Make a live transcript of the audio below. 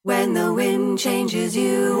When the wind changes,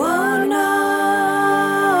 you won't know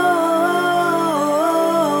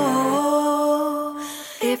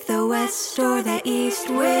if the west or the east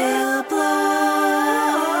will blow.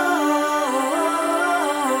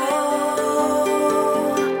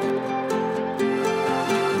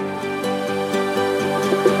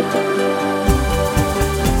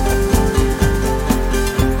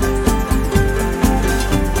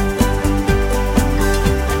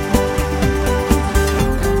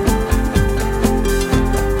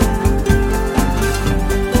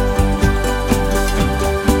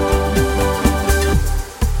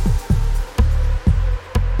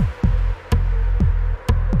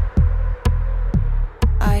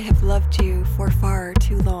 Loved you for far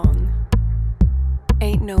too long.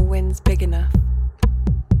 Ain't no winds big enough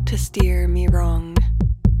to steer me wrong.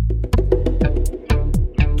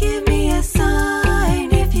 Give me a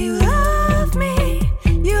sign if you love me.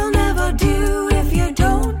 You'll never do if you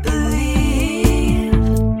don't believe.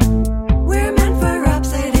 We're meant for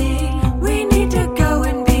Rhapsody. We need to go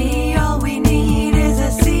and be. All we need is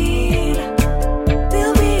a seed.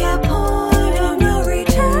 There'll be a point of no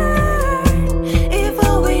return if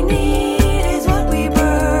all we need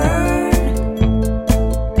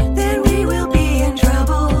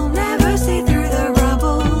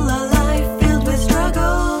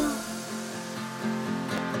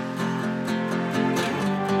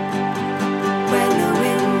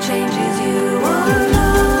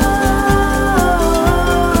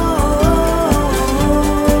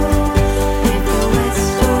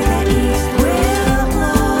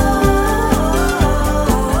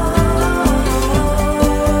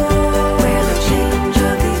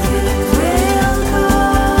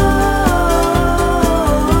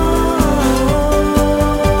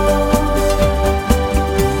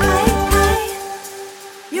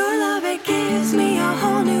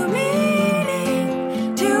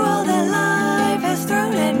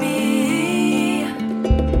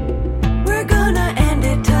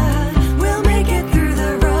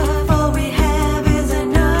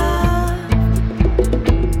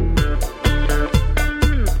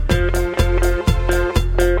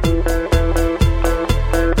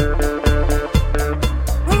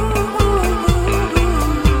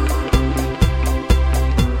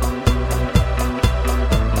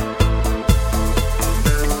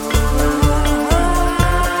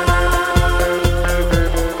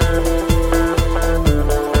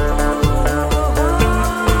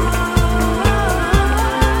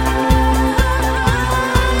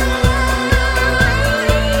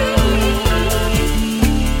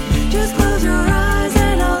just close your eyes.